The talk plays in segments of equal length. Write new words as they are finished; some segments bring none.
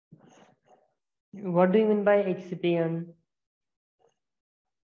What do you mean by excipient?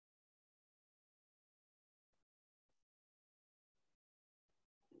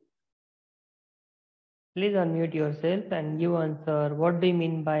 Please unmute yourself and you answer. What do you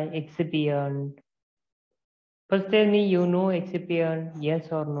mean by excipient? First tell me you know excipient, yes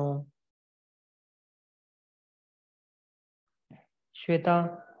or no?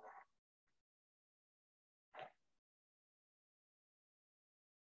 Shweta,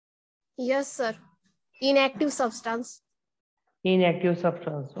 Yes, sir. Inactive substance. inactive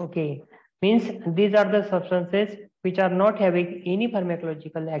substance. Okay. Means these are the substances which are not having any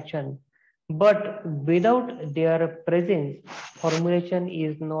pharmacological action. But without their presence, formulation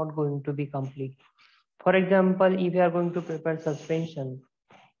is not going to be complete. For example, if you are going to prepare suspension,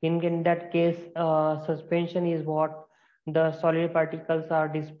 in that case, suspension is what the solid particles are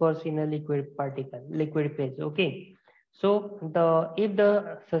dispersed in a liquid phase. Okay. So if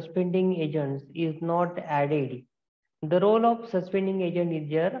the suspending agents is not added, the role of suspending agent is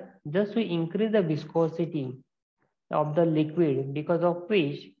there just to increase the viscosity of the liquid, because of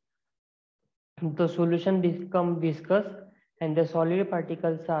which the solution become viscous and the solid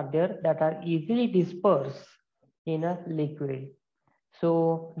particles are there that are easily dispersed in a liquid.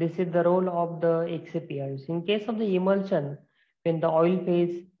 So this is the role of the excipients. In case of the emulsion, when the oil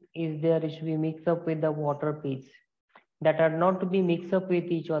phase is there, it should be mixed up with the water phase, that are not to be mixed up with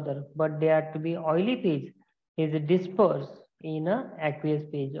each other, but they are to be oily phase is dispersed in a aqueous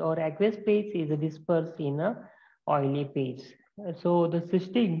phase, or aqueous phase is dispersed in a oily phase. So the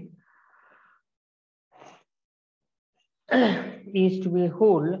system is to be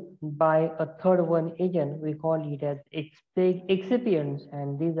held by a third one agent. We call it as excipients,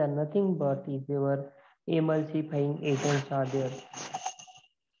 and these are nothing but if your emulsifying agents are there.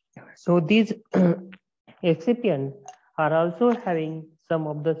 So these excipients are also having some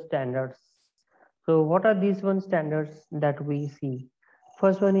of the standards. So what are these one standards that we see?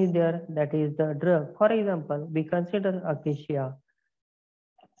 First one is there, that is the drug. For example, we consider acacia.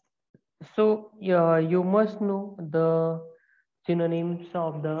 So you must know the synonyms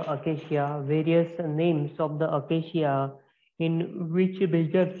of the acacia, various names of the acacia in which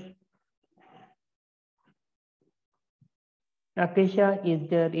region acacia is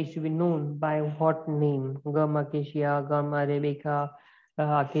there is to be known by what name? Gum acacia, gum arabica,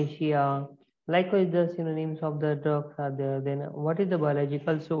 acacia. Likewise, the synonyms of the drugs are there. Then, what is the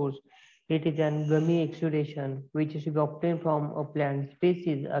biological source? It is an gummy exudation which is to be obtained from a plant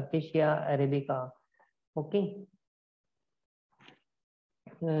species, Acacia arabica. Okay,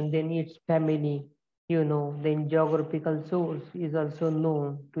 and then its family, you know. Then geographical source is also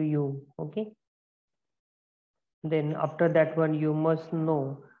known to you. Okay. Then after that one, you must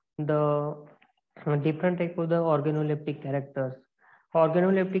know the different type of the organoleptic characters.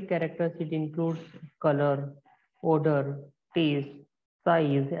 Organoleptic characters, it includes color, odor, taste,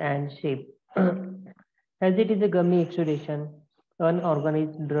 size, and shape. As it is a gummy exudation,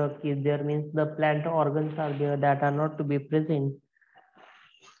 unorganized drug is there, means the plant organs are there that are not to be present.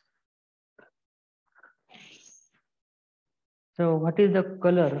 So what is the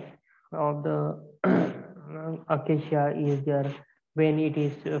color of the acacia is there when it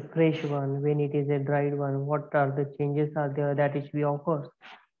is a fresh one, when it is a dried one? What are the changes are there that is we offer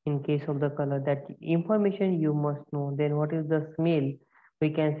in case of the color? That information you must know. Then what is the smell? We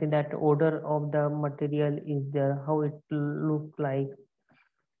can see that odor of the material is there, how it look like.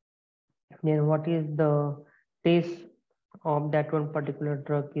 Then what is the taste of that one particular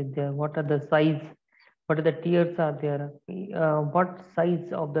drug is there? What are the size? What are the tears are there? What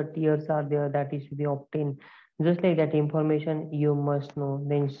size of the tears are there that is to be obtained? Just like that information you must know.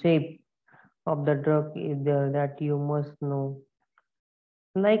 Then shape of the drug is there that you must know.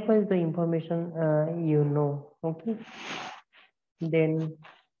 Likewise, the information you know. Okay. Then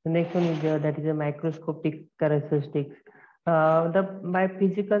the next one is there, that is a microscopic characteristics. The by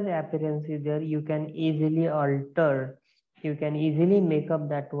physical appearance is there, you can easily alter, you can easily make up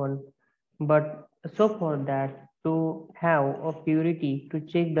that one. But so for that, to have a purity, to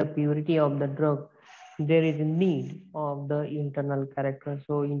check the purity of the drug, there is a need of the internal character.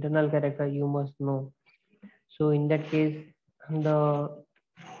 So internal character you must know. So in that case, the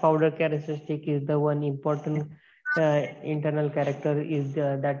powder characteristic is the one important internal character is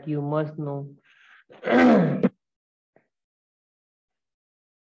that you must know.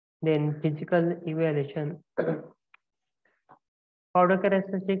 Then physical evaluation. Powder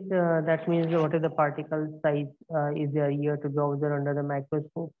characteristics, that means what is the particle size is there here to be observed under the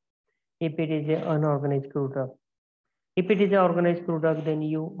microscope if it is an unorganized crude drug. If it is an organized product, then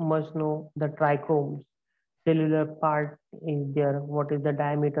you must know the trichomes. cellular part is there, what is the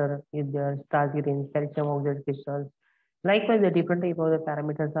diameter is there, starch calcium oxide crystals. Likewise, the different type of the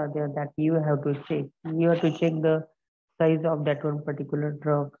parameters are there that you have to check. You have to check the size of that one particular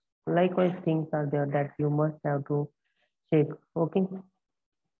drug. Likewise, things are there that you must have to check. Okay,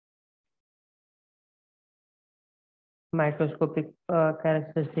 microscopic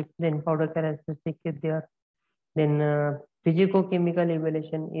characteristic, then powder characteristic is there. Then physicochemical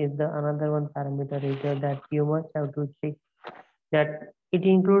evaluation is the another one parameter is there that you must have to check, that it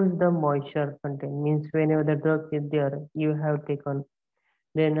includes the moisture content, means whenever the drug is there you have taken,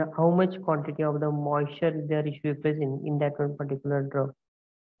 then how much quantity of the moisture there is to be present in that one particular drug.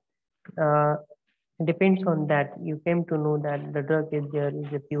 uh, Depends on that you came to know that the drug is there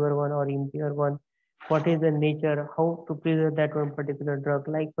is a pure one or impure one, what is the nature, how to preserve that one particular drug,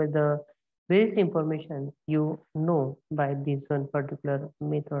 like with the various information you know by this one particular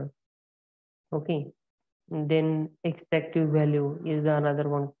method. Okay, then extractive value is the another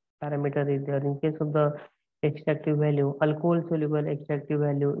one parameter is there. In case of the extractive value, alcohol soluble extractive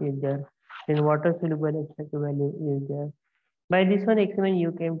value is there. Then water soluble extractive value is there. By this one experiment,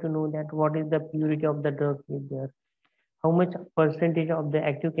 you came to know that what is the purity of the drug is there. How much percentage of the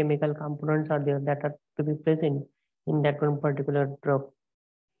active chemical components are there that are to be present in that one particular drug.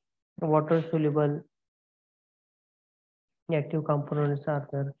 Water soluble active components are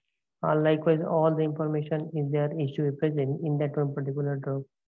there. Likewise, all the information is there is to be present in that one particular drug.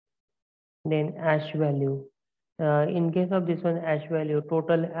 Then ash value. In case of this one ash value,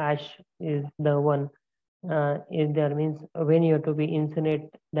 total ash is the one is there, means when you have to be incinerate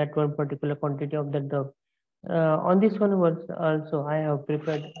that one particular quantity of the drug. On this one was also I have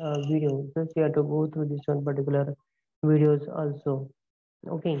prepared a video. Just you have to go through this one particular videos also.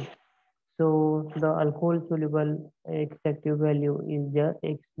 Okay. So the alcohol soluble extractive value is there,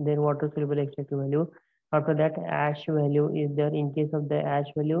 then water soluble extractive value. After that, ash value is there. In case of the ash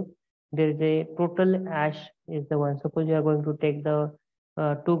value, there is a total ash is the one. Suppose you are going to take the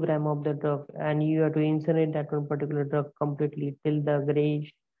 2 gram of the drug and you have to incinerate that one particular drug completely till the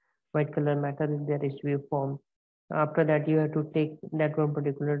grayish white color matter is there is to be formed. After that, you have to take that one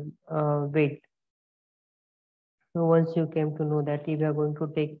particular weight. So once you came to know that if you are going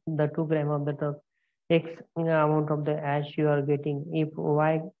to take the 2 gram of the drug, X amount of the ash you are getting. If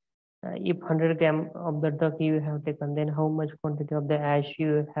 100 gram of the drug you have taken, then how much quantity of the ash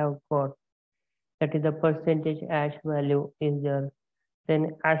you have got? That is the percentage ash value is there.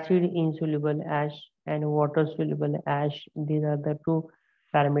 Then acid insoluble ash and water soluble ash. These are the two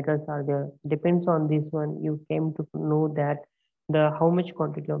parameters are there. Depends on this one. You came to know that the how much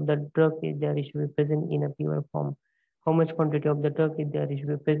quantity of the drug is there is to be present in a pure form. How much quantity of the drug is there is to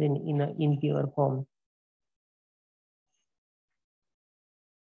be present in a impure form.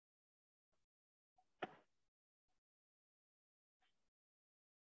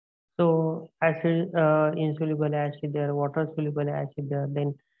 So acid insoluble ash is there, water soluble ash is there,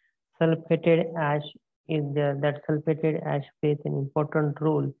 then sulfated ash is there. That sulfated ash plays an important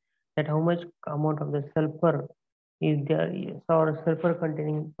role. That how much amount of the sulfur is there, or sulfur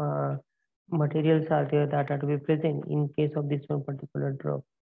containing materials are there that are to be present in case of this one particular drug.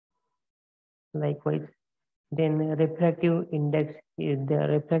 Likewise, then refractive index is the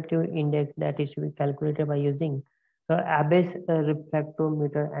refractive index that is to be calculated by using the Abbes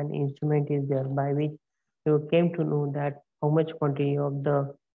refractometer and instrument is there by which you came to know that how much quantity of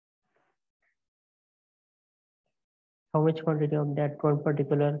that one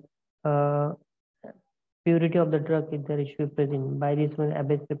particular uh, purity of the drug is there is to be present. By this one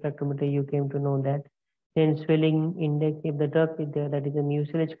Abbes refractometer you came to know that. Then swelling index, if the drug is there, that is a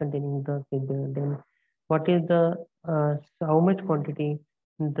mucilage containing drug is there, then what is the how much quantity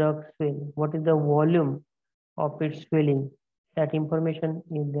drug swell, what is the volume of its swelling, that information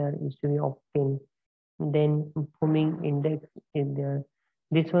is there is to be obtained. Then foaming index is there.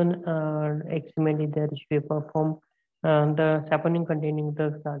 This one experiment is there is to be performed. The saponin containing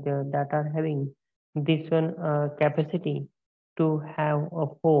drugs are there that are having this one capacity to have a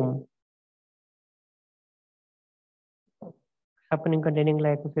foam. Saponin containing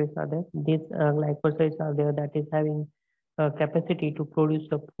glycosides are there. These glycosides are there that is having capacity to produce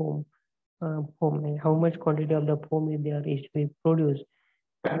a foam. Foam. And how much quantity of the foam is there is to be produced.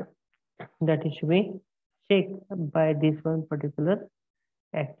 That is to be checked by this one particular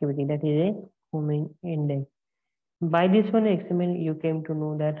activity. That is a foaming index. By this one experiment, you came to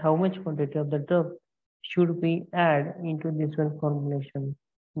know that how much quantity of the drug should we add into this one formulation.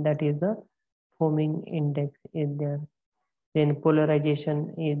 That is the foaming index is there. Then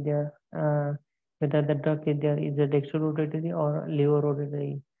polarization is there, whether the drug is there is a dextrorotatory or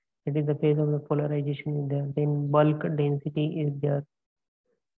levorotatory. That is the phase of the polarization is there. Then bulk density is there.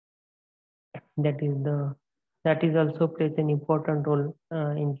 That is the that is also plays an important role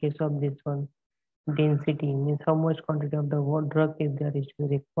in case of this one. Density means how much quantity of the drug is there is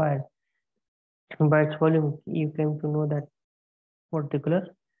required. By its volume, you came to know that particular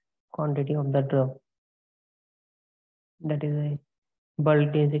quantity of the drug. That is a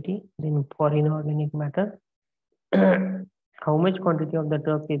bulk density. Then for inorganic matter, how much quantity of the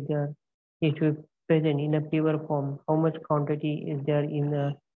drug is there is present in a pure form, how much quantity is there in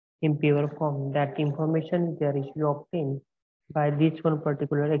a impure form. That information there is obtained by this one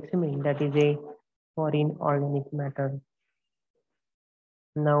particular experiment, that is a for inorganic matter.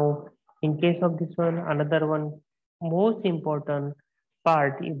 Now, in case of this one, another one most important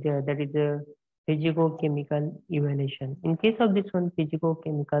part is there, that is the physicochemical evaluation. In case of this one,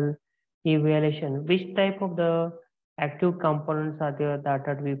 physicochemical evaluation, which type of the active components are there that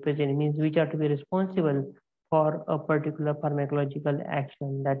are to be present, means which are to be responsible for a particular pharmacological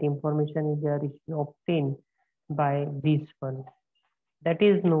action. That information is there is obtained by this one. That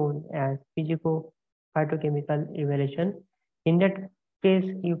is known as physico-phytochemical evaluation. In that case,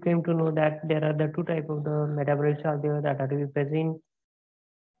 you came to know that there are the two type of the metabolites are there that are to be present.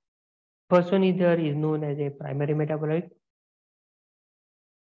 First one is there is known as a primary metabolite.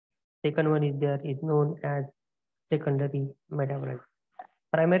 Second one is there is known as secondary metabolite.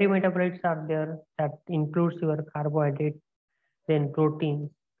 Primary metabolites are there that includes your carbohydrate, then proteins,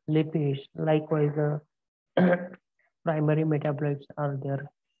 lipids. Likewise, the primary metabolites are there.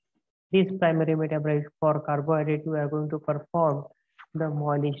 These primary metabolites for carbohydrate, we are going to perform the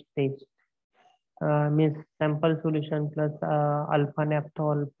Moynihan test. Means sample solution plus alpha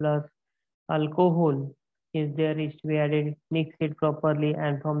naphthol plus alcohol is there is to be added, mix it properly,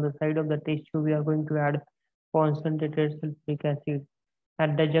 and from the side of the test tube we are going to add concentrated sulfuric acid.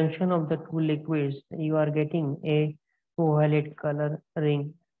 At the junction of the two liquids, you are getting a violet color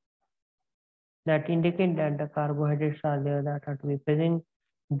ring that indicate that the carbohydrates are there that are to be present.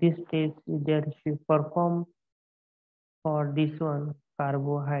 This test is there to perform for this one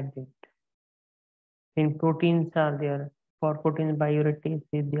carbohydrate. Then proteins are there. For proteins, biuret test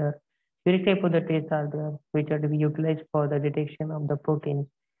is there. Various type of the tests are there which are to be utilized for the detection of the proteins.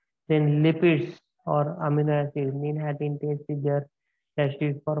 Then lipids or amino acids, Menhaden test is there that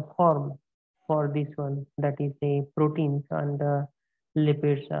is performed for this one. That is the proteins and the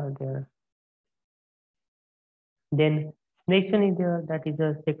lipids are there. Then next one is there, that is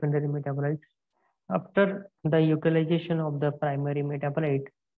the secondary metabolites. After the utilization of the primary metabolite,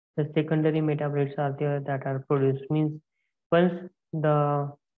 the secondary metabolites are there that are produced. Means once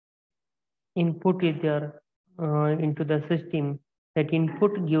the input is there into the system, that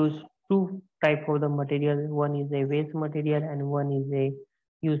input gives two type of the material. One is a waste material and one is a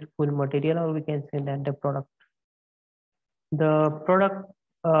useful material, or we can say that the product. The product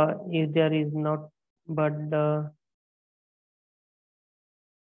is there is not, but the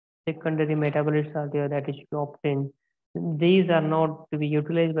secondary metabolites are there that is to obtain. These are not to be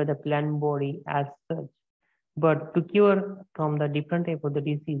utilized by the plant body as such, but to cure from the different type of the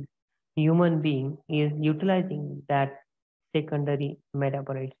disease, human being is utilizing that secondary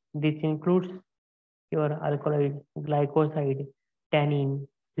metabolites. This includes your alkaloid, glycoside, tannin,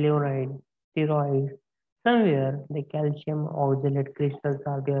 flavonoid, steroids. Somewhere the calcium oxalate crystals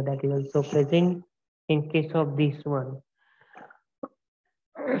are there that is also present in case of this one.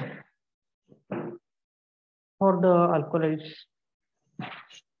 For the alkaloids,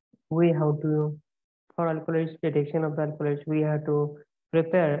 we have to, for alkaloids, detection of the alkaloids, we have to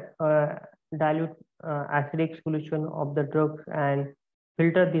prepare a dilute acidic solution of the drugs and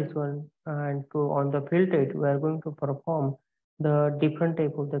filter this one. And to on the filtrate, we are going to perform the different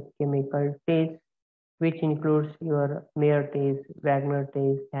type of the chemical test, which includes your Mayer test, Wagner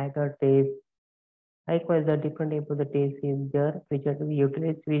test, Hager test. Likewise, the different type of the test is there, which are to be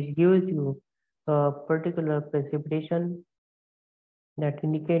utilized, which gives you a particular precipitation that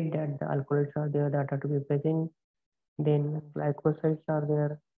indicate that the alcohols are there that are to be present. Then glycosides are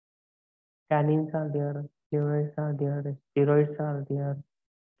there, tannins are there, flavonoids are there, steroids are there,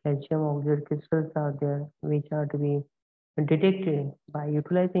 calcium oxalate crystals are there, which are to be detected by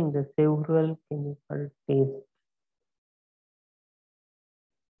utilizing the several chemical tests.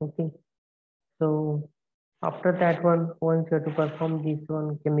 Okay, so after that one, once you have to perform this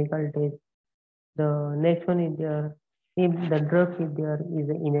one chemical test, the next one is there. If the drug is there is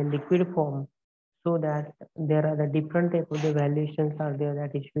in a liquid form, so that there are the different type of the valuations are there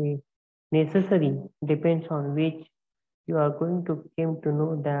that is necessary, depends on which you are going to came to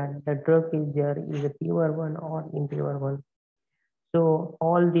know that the drug is there is a pure one or impure one. So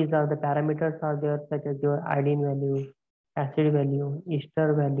all these are the parameters are there, such as your iodine value, acid value,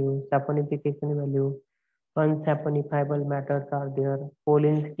 ester value, saponification value, unsaponifiable matters are there,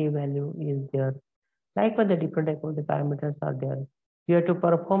 Polinsky value is there. Likewise, the different type of the parameters are there. You have to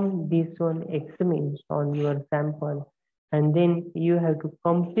perform this one experiments on your sample, and then you have to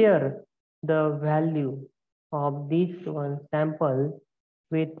compare the value of this one sample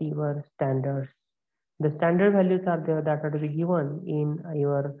with your standards. The standard values are there that are to be given in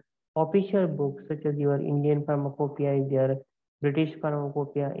your official books, such as your Indian Pharmacopoeia is there, British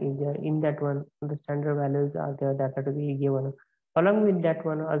Pharmacopoeia is there. In that one, the standard values are there that are to be given. Along with that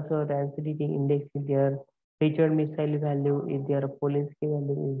one, also the acidity index is there, Richard missile value is there, Polinsky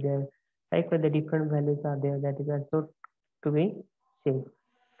value is there. Like the different values are there that is also to be seen.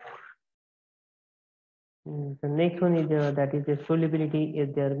 The next one is that is the solubility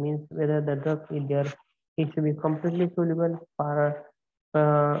is there, means whether the drug is there, it should be completely soluble or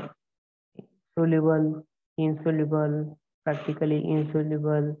uh, soluble, insoluble, practically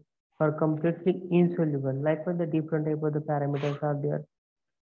insoluble, or completely insoluble. Likewise, the different type of the parameters are there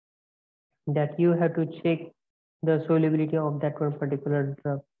that you have to check the solubility of that one particular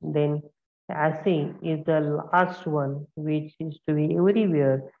drug. Then assay is the last one which is to be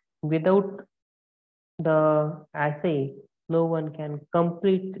everywhere. Without the assay, no one can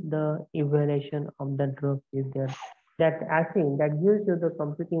complete the evaluation of the drug is there. That assay that gives you the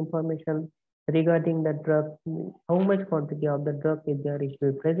complete information regarding the drug, how much quantity of the drug is there is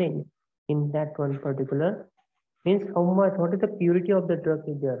to be present in that one particular, means how much, what is the purity of the drug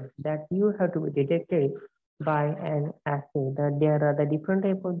is there, that you have to be detected by an assay. That there are the different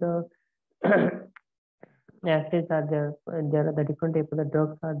type of the assays are there. There are the different type of the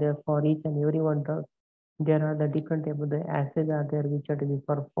drugs are there for each and every one drug. There are the different type of the assays are there which are to be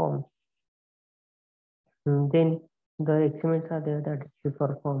performed. Then the experiments are there that is to be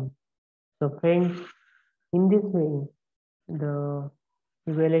performed. So friends, in this way, the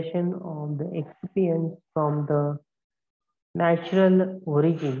evaluation of the excipients from the natural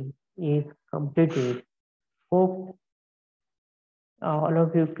origin is completed. Hope all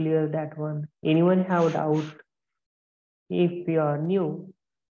of you clear that one. Anyone have doubt? If you are new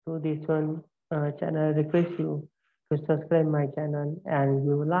to this one channel, I request you to subscribe my channel and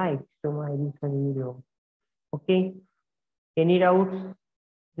give like to my recent video. Okay. Any doubts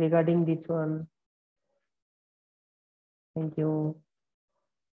regarding this one? Thank you.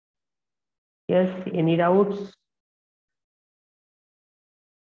 Yes. Any doubts?